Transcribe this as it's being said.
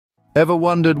Ever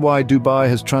wondered why Dubai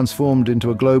has transformed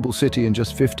into a global city in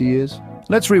just 50 years?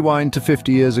 Let's rewind to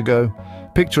 50 years ago.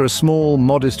 Picture a small,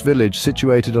 modest village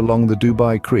situated along the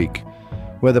Dubai Creek,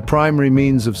 where the primary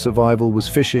means of survival was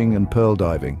fishing and pearl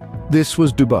diving. This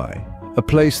was Dubai, a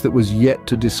place that was yet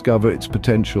to discover its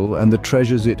potential and the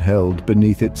treasures it held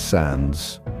beneath its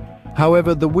sands.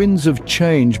 However, the winds of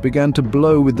change began to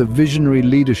blow with the visionary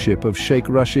leadership of Sheikh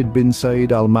Rashid bin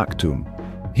Saeed Al Maktoum.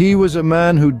 He was a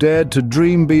man who dared to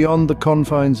dream beyond the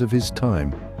confines of his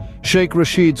time. Sheikh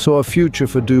Rashid saw a future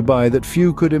for Dubai that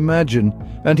few could imagine,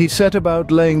 and he set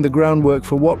about laying the groundwork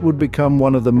for what would become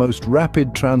one of the most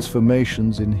rapid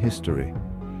transformations in history.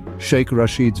 Sheikh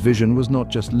Rashid's vision was not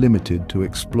just limited to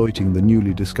exploiting the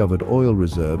newly discovered oil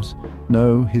reserves.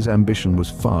 No, his ambition was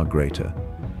far greater.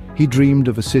 He dreamed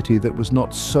of a city that was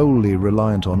not solely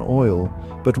reliant on oil,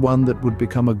 but one that would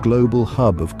become a global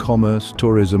hub of commerce,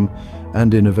 tourism,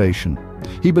 and innovation.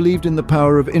 He believed in the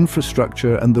power of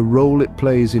infrastructure and the role it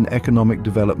plays in economic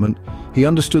development. He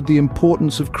understood the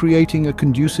importance of creating a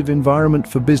conducive environment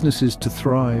for businesses to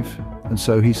thrive, and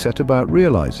so he set about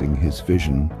realizing his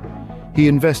vision. He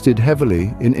invested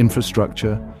heavily in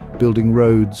infrastructure, building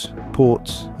roads,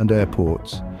 ports, and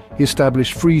airports. He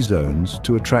established free zones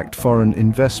to attract foreign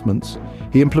investments.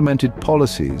 He implemented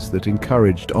policies that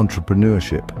encouraged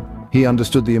entrepreneurship. He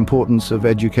understood the importance of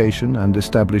education and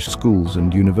established schools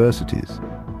and universities.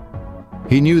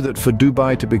 He knew that for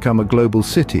Dubai to become a global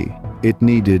city, it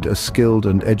needed a skilled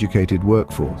and educated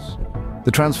workforce.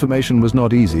 The transformation was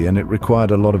not easy, and it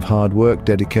required a lot of hard work,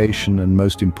 dedication, and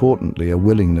most importantly, a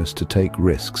willingness to take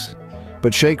risks.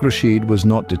 But Sheikh Rashid was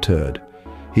not deterred.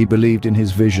 He believed in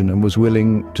his vision and was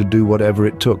willing to do whatever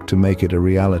it took to make it a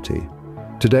reality.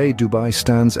 Today, Dubai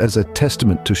stands as a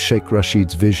testament to Sheikh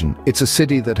Rashid's vision. It's a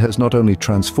city that has not only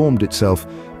transformed itself,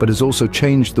 but has also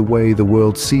changed the way the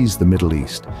world sees the Middle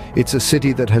East. It's a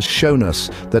city that has shown us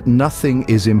that nothing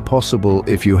is impossible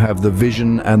if you have the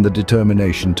vision and the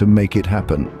determination to make it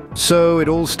happen. So it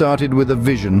all started with a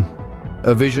vision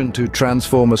to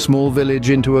transform a small village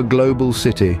into a global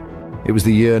city. It was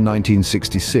the year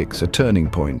 1966, a turning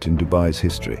point in Dubai's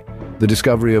history. The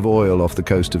discovery of oil off the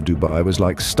coast of Dubai was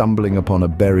like stumbling upon a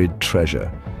buried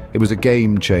treasure. It was a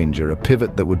game changer, a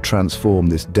pivot that would transform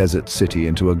this desert city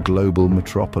into a global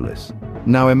metropolis.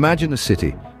 Now imagine a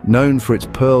city known for its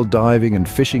pearl diving and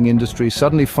fishing industry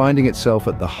suddenly finding itself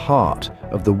at the heart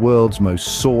of the world's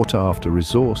most sought-after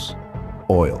resource,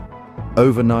 oil.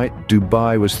 Overnight,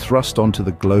 Dubai was thrust onto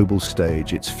the global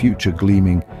stage, its future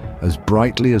gleaming as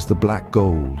brightly as the black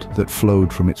gold that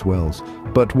flowed from its wells.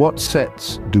 But what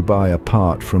sets Dubai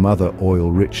apart from other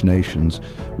oil-rich nations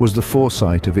was the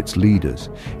foresight of its leaders.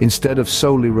 Instead of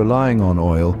solely relying on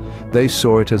oil, they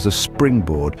saw it as a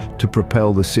springboard to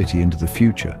propel the city into the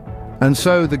future. And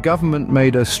so the government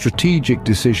made a strategic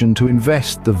decision to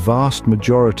invest the vast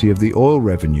majority of the oil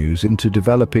revenues into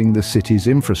developing the city's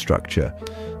infrastructure.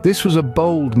 This was a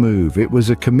bold move. It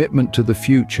was a commitment to the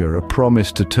future, a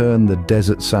promise to turn the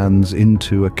desert sands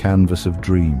into a canvas of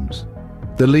dreams.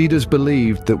 The leaders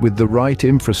believed that with the right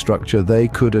infrastructure they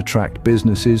could attract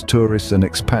businesses, tourists and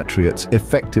expatriates,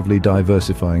 effectively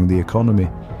diversifying the economy.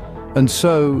 And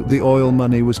so the oil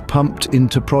money was pumped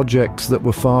into projects that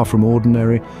were far from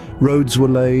ordinary. Roads were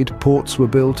laid, ports were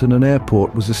built, and an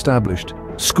airport was established.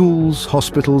 Schools,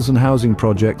 hospitals and housing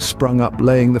projects sprung up,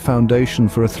 laying the foundation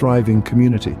for a thriving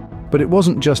community. But it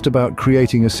wasn't just about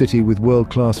creating a city with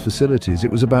world-class facilities.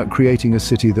 It was about creating a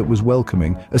city that was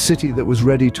welcoming, a city that was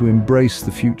ready to embrace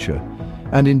the future.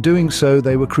 And in doing so,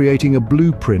 they were creating a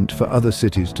blueprint for other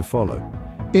cities to follow.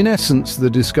 In essence, the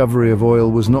discovery of oil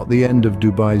was not the end of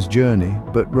Dubai's journey,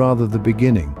 but rather the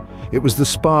beginning. It was the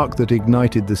spark that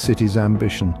ignited the city's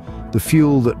ambition, the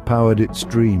fuel that powered its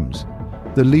dreams.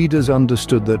 The leaders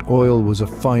understood that oil was a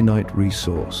finite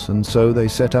resource, and so they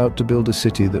set out to build a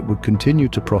city that would continue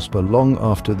to prosper long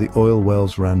after the oil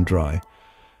wells ran dry.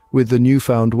 With the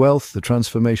newfound wealth, the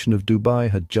transformation of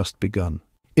Dubai had just begun.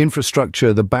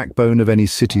 Infrastructure, the backbone of any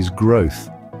city's growth.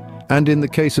 And in the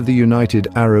case of the United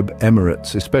Arab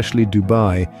Emirates, especially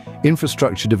Dubai,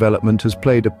 infrastructure development has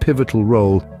played a pivotal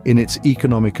role in its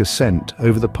economic ascent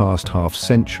over the past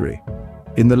half-century.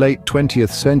 In the late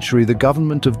 20th century, the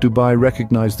government of Dubai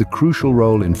recognized the crucial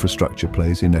role infrastructure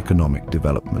plays in economic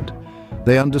development.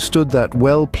 They understood that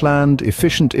well-planned,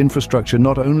 efficient infrastructure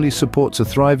not only supports a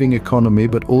thriving economy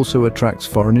but also attracts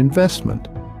foreign investment.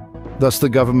 Thus, the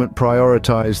government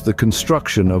prioritized the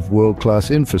construction of world-class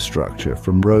infrastructure,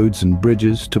 from roads and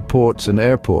bridges to ports and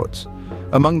airports.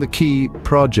 Among the key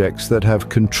projects that have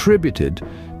contributed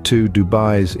to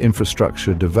Dubai's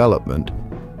infrastructure development,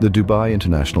 the Dubai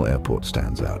International Airport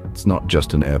stands out. It's not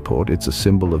just an airport, it's a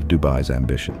symbol of Dubai's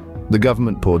ambition. The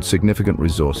government poured significant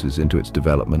resources into its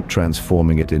development,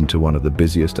 transforming it into one of the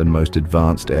busiest and most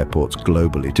advanced airports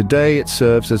globally. Today, it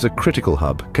serves as a critical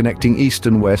hub, connecting East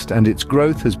and West, and its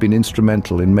growth has been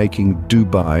instrumental in making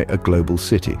Dubai a global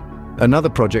city. Another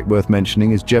project worth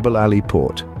mentioning is Jebel Ali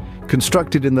Port.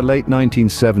 Constructed in the late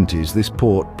 1970s, this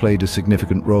port played a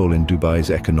significant role in Dubai's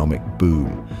economic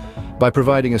boom. By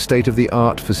providing a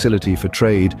state-of-the-art facility for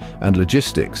trade and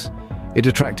logistics, it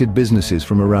attracted businesses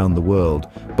from around the world,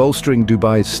 bolstering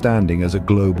Dubai's standing as a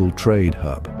global trade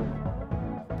hub.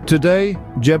 Today,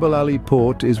 Jebel Ali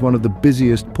Port is one of the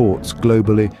busiest ports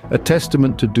globally, a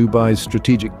testament to Dubai's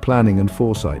strategic planning and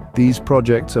foresight. These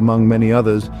projects, among many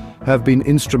others, have been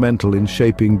instrumental in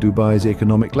shaping Dubai's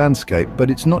economic landscape,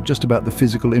 but it's not just about the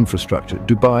physical infrastructure.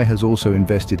 Dubai has also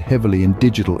invested heavily in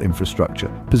digital infrastructure,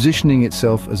 positioning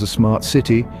itself as a smart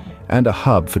city and a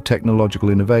hub for technological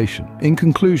innovation. In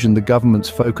conclusion, the government's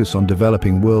focus on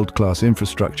developing world-class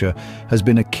infrastructure has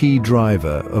been a key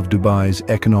driver of Dubai's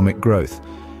economic growth.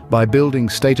 By building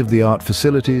state-of-the-art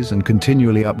facilities and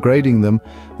continually upgrading them,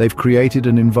 they've created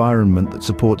an environment that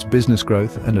supports business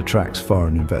growth and attracts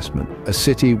foreign investment. A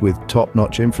city with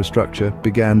top-notch infrastructure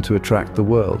began to attract the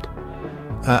world.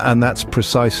 And that's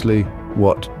precisely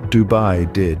what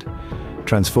Dubai did,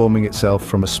 transforming itself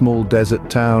from a small desert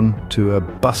town to a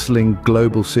bustling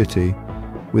global city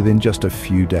within just a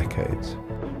few decades.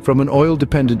 From an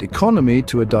oil-dependent economy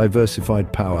to a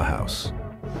diversified powerhouse.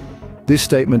 This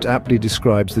statement aptly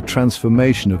describes the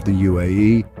transformation of the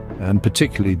UAE, and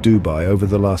particularly Dubai, over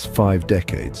the last 5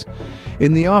 decades.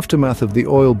 In the aftermath of the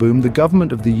oil boom, the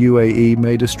government of the UAE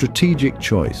made a strategic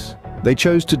choice. They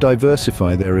chose to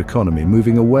diversify their economy,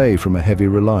 moving away from a heavy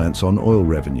reliance on oil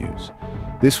revenues.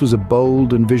 This was a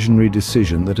bold and visionary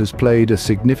decision that has played a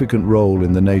significant role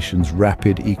in the nation's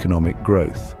rapid economic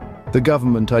growth. The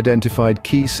government identified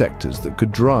key sectors that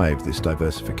could drive this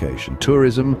diversification.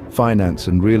 Tourism, finance,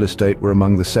 and real estate were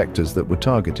among the sectors that were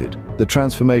targeted. The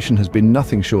transformation has been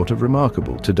nothing short of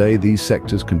remarkable. Today, these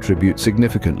sectors contribute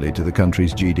significantly to the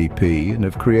country's GDP and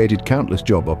have created countless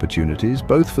job opportunities,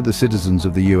 both for the citizens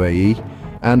of the UAE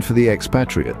and for the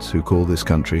expatriates who call this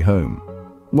country home.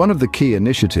 One of the key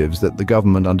initiatives that the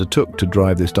government undertook to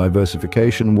drive this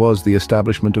diversification was the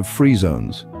establishment of free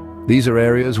zones. These are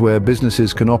areas where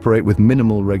businesses can operate with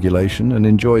minimal regulation and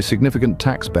enjoy significant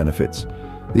tax benefits.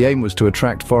 The aim was to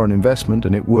attract foreign investment,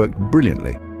 and it worked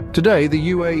brilliantly. Today,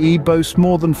 the UAE boasts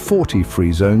more than 40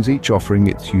 free zones, each offering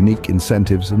its unique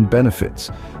incentives and benefits.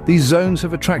 These zones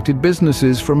have attracted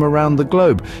businesses from around the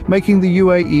globe, making the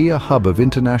UAE a hub of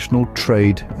international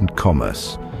trade and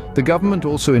commerce. The government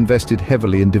also invested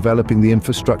heavily in developing the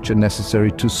infrastructure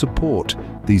necessary to support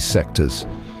these sectors.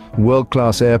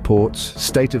 World-class airports,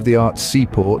 state-of-the-art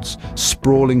seaports,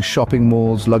 sprawling shopping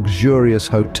malls, luxurious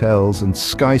hotels, and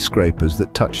skyscrapers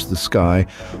that touch the sky,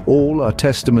 all are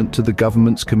testament to the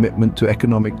government's commitment to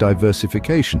economic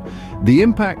diversification. The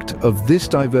impact of this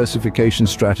diversification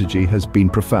strategy has been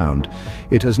profound.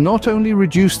 It has not only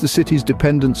reduced the city's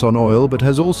dependence on oil, but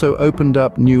has also opened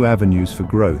up new avenues for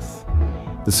growth.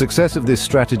 The success of this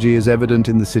strategy is evident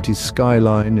in the city's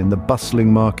skyline, in the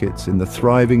bustling markets, in the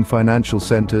thriving financial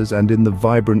centers, and in the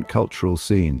vibrant cultural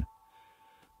scene.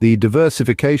 The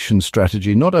diversification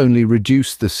strategy not only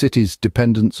reduced the city's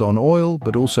dependence on oil,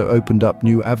 but also opened up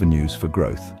new avenues for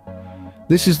growth.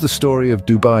 This is the story of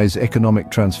Dubai's economic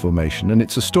transformation, and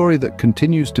it's a story that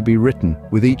continues to be written,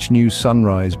 with each new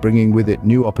sunrise bringing with it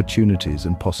new opportunities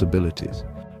and possibilities.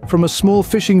 From a small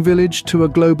fishing village to a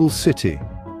global city.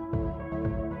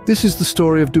 This is the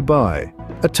story of Dubai,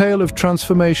 a tale of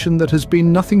transformation that has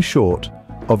been nothing short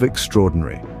of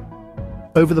extraordinary.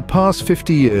 Over the past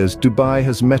 50 years, Dubai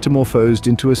has metamorphosed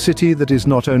into a city that is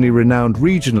not only renowned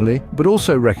regionally, but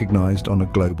also recognized on a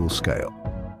global scale.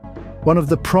 One of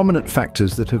the prominent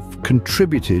factors that have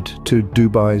contributed to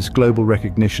Dubai's global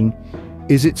recognition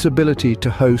is its ability to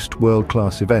host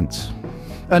world-class events.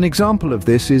 An example of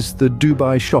this is the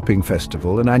Dubai Shopping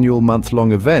Festival, an annual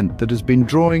month-long event that has been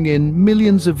drawing in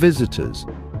millions of visitors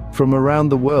from around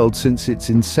the world since its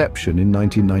inception in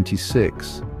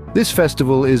 1996. This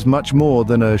festival is much more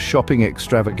than a shopping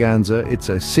extravaganza. It's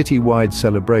a city-wide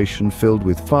celebration filled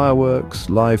with fireworks,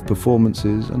 live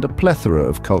performances, and a plethora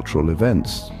of cultural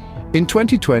events. In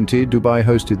 2020, Dubai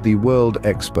hosted the World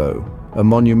Expo, a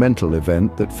monumental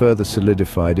event that further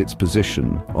solidified its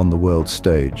position on the world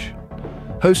stage.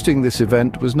 Hosting this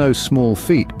event was no small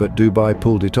feat, but Dubai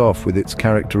pulled it off with its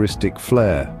characteristic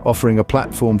flair, offering a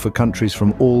platform for countries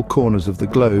from all corners of the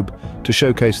globe to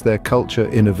showcase their culture,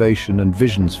 innovation, and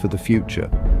visions for the future.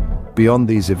 Beyond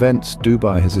these events,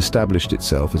 Dubai has established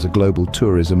itself as a global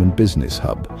tourism and business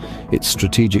hub. Its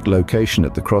strategic location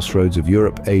at the crossroads of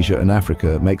Europe, Asia and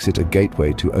Africa makes it a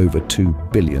gateway to over 2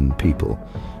 billion people.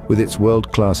 With its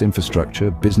world-class infrastructure,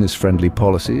 business-friendly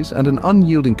policies and an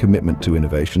unyielding commitment to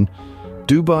innovation,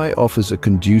 Dubai offers a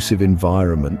conducive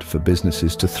environment for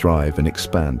businesses to thrive and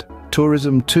expand.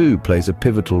 Tourism, too, plays a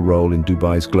pivotal role in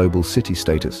Dubai's global city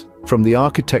status. From the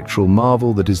architectural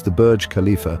marvel that is the Burj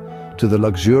Khalifa to the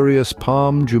luxurious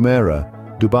Palm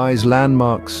Jumeirah, Dubai's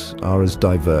landmarks are as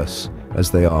diverse as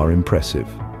they are impressive.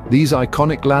 These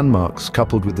iconic landmarks,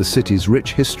 coupled with the city's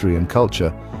rich history and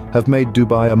culture, have made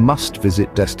Dubai a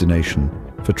must-visit destination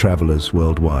for travelers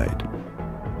worldwide.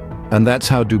 And that's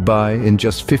how Dubai, in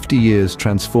just 50 years,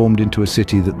 transformed into a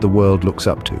city that the world looks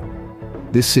up to.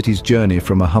 This city's journey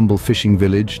from a humble fishing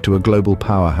village to a global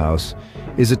powerhouse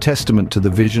is a testament to the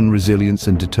vision, resilience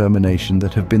and determination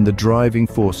that have been the driving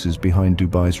forces behind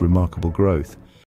Dubai's remarkable growth.